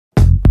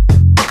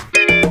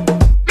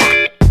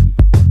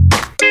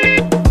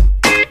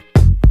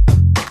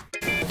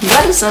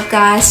What's up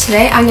guys?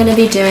 Today I'm going to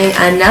be doing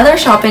another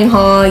shopping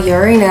haul. You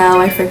already know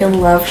I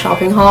freaking love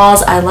shopping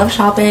hauls. I love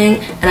shopping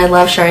and I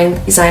love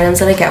sharing these items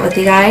that I get with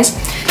you guys.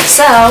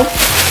 So,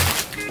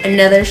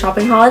 another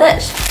shopping haul it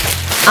is.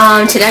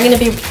 Today I'm going to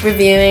be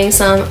reviewing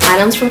some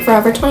items from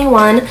Forever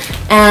 21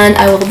 and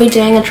I will be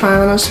doing a try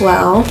on as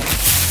well.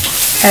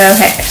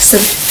 Okay, so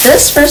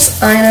this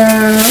first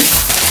item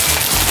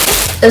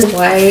is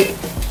white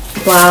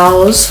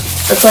blouse.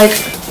 It's like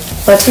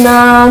button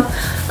up.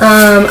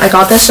 I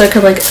got this so it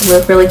could like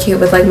look really cute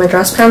with like my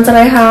dress pants that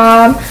I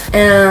have,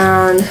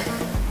 and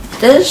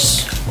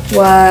this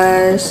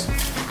was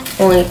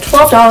only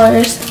 $12.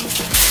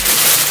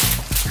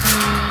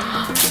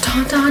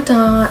 Dun, dun,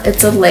 dun.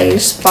 It's a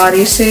lace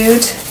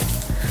bodysuit.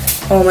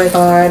 Oh my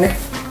god,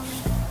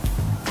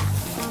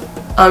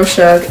 I'm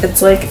shook.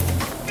 It's like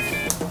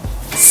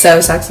so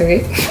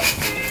sexy.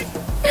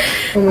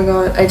 Oh my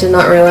god, I did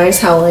not realize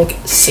how like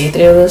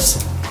see-through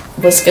this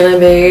was gonna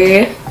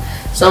be.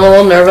 So I'm a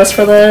little nervous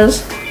for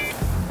this.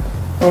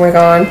 Oh my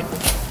god.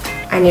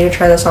 I need to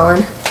try this on.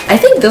 I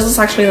think this is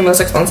actually the most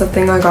expensive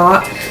thing I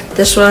got.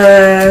 This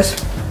was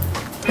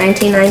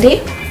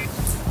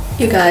 $19.90.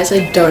 You guys,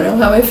 I don't know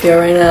how I feel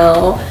right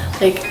now.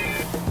 Like,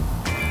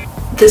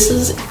 this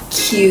is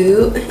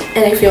cute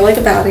and I feel like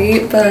a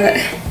baddie, but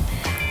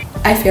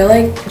I feel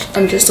like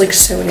I'm just like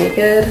so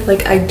naked.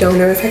 Like, I don't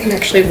know if I can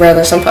actually wear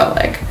this in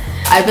public.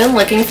 I've been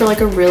looking for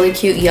like a really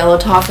cute yellow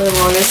top for the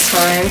longest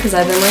time because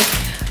I've been like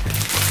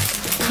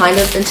kind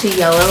of into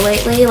yellow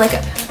lately. Like,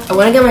 I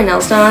want to get my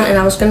nails done and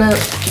I was gonna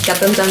get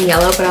them done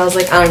yellow, but I was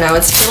like, I don't know,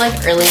 it's too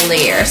like early in the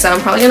year, so I'm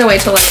probably gonna wait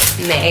till like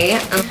May.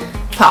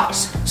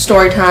 Pause.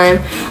 Story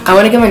time. I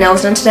want to get my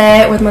nails done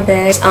today with my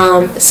bags.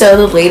 So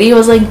the lady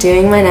was like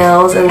doing my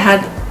nails and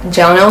had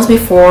gel nails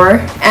before,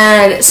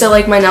 and so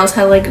like my nails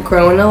had like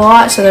grown a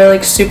lot, so they're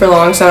like super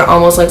long, so it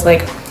almost looks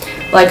like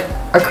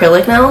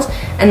acrylic nails.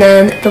 And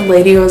then the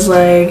lady was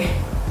like,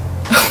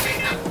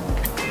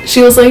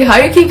 she was like, how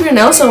do you keep your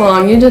nails so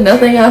long? You did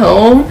nothing at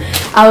home?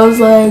 I was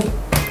like,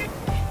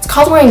 it's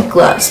called wearing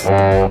gloves.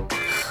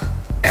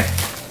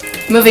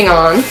 Moving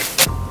on.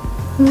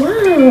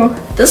 Wow,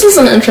 this is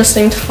an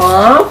interesting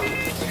top.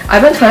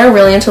 I've been kind of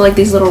really into like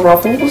these little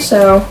ruffles,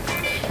 so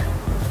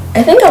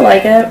I think I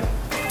like it.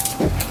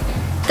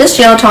 This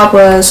gel top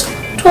was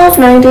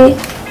 $12.90.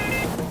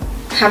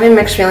 Having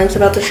mixed feelings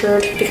about the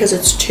shirt because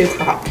it's too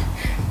cropped.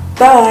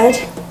 But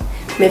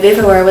maybe if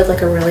I wear it with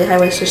like a really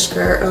high-waisted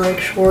skirt or like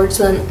shorts,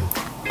 then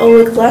it'll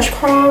look less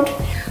cropped.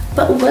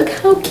 But look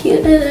how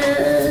cute it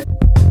is.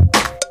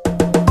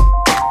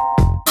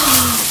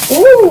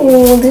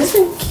 Ooh, these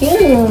are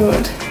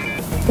cute.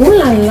 Ooh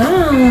la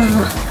la.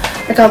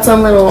 I got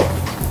some little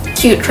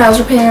cute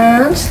trouser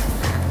pants.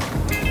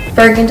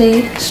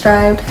 Burgundy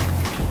striped.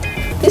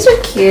 These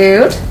are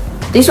cute.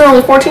 These are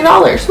only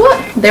 $14.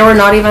 What? They were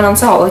not even on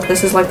sale. Like,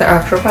 this is like the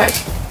actual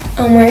price.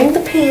 I'm wearing the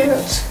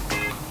pants.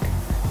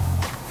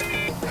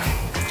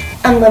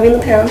 I'm loving the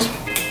pants.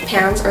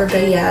 Pants are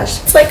big,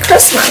 yes. It's like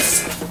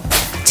Christmas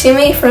to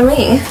me, for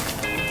me.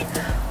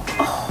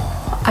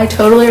 Oh, I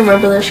totally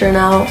remember this shirt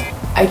now.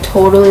 I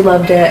totally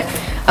loved it.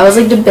 I was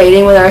like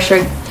debating whether I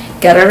should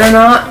get it or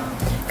not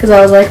because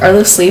I was like, are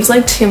the sleeves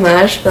like too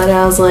much? But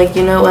I was like,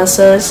 you know what,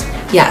 sis?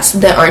 Yes,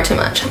 they aren't too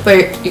much,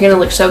 but you're gonna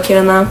look so cute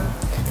in them.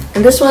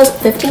 And this was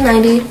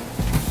 $15.90.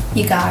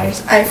 You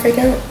guys, I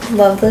freaking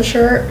love this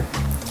shirt.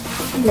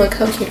 Look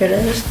how cute it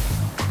is.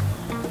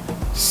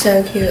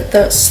 So cute.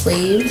 The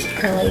sleeves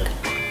are like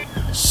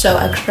so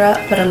extra,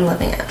 but I'm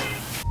loving it.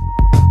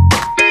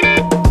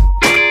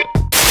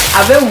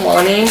 I've been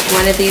wanting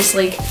one of these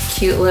like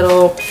cute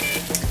little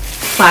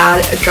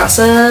plaid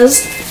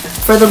dresses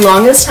for the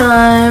longest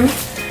time,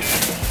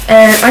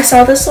 and I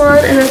saw this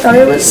one and I thought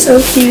it was so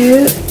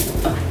cute.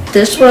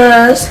 This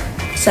was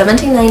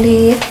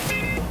 $17.90.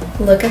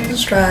 Look at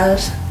this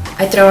dress.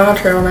 I throw on a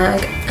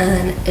turtleneck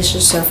and it's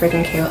just so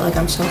freaking cute. Like,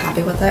 I'm so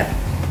happy with it.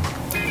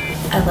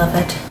 I love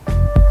it.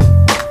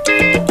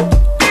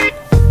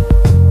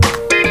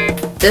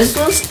 This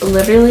was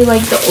literally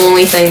like the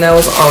only thing that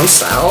was on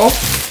sale.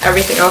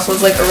 Everything else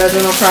was like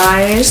original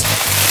price.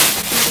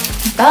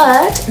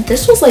 But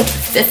this was like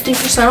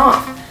 50%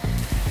 off.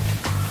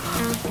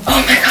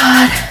 Oh my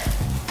god.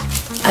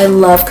 I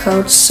love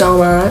coats so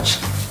much.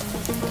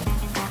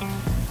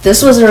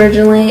 This was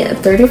originally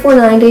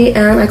 $34.90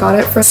 and I got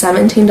it for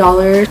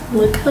 $17.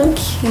 Look how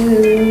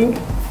cute.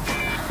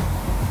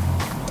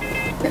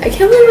 I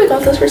can't believe I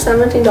got this for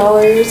 $17.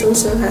 I'm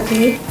so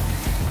happy.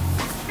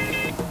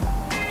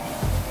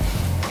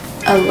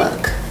 A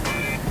look.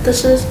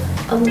 This is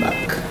a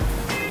look.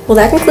 Well,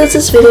 that concludes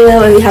this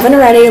video. If you haven't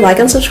already, like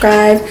and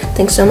subscribe.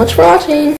 Thanks so much for watching.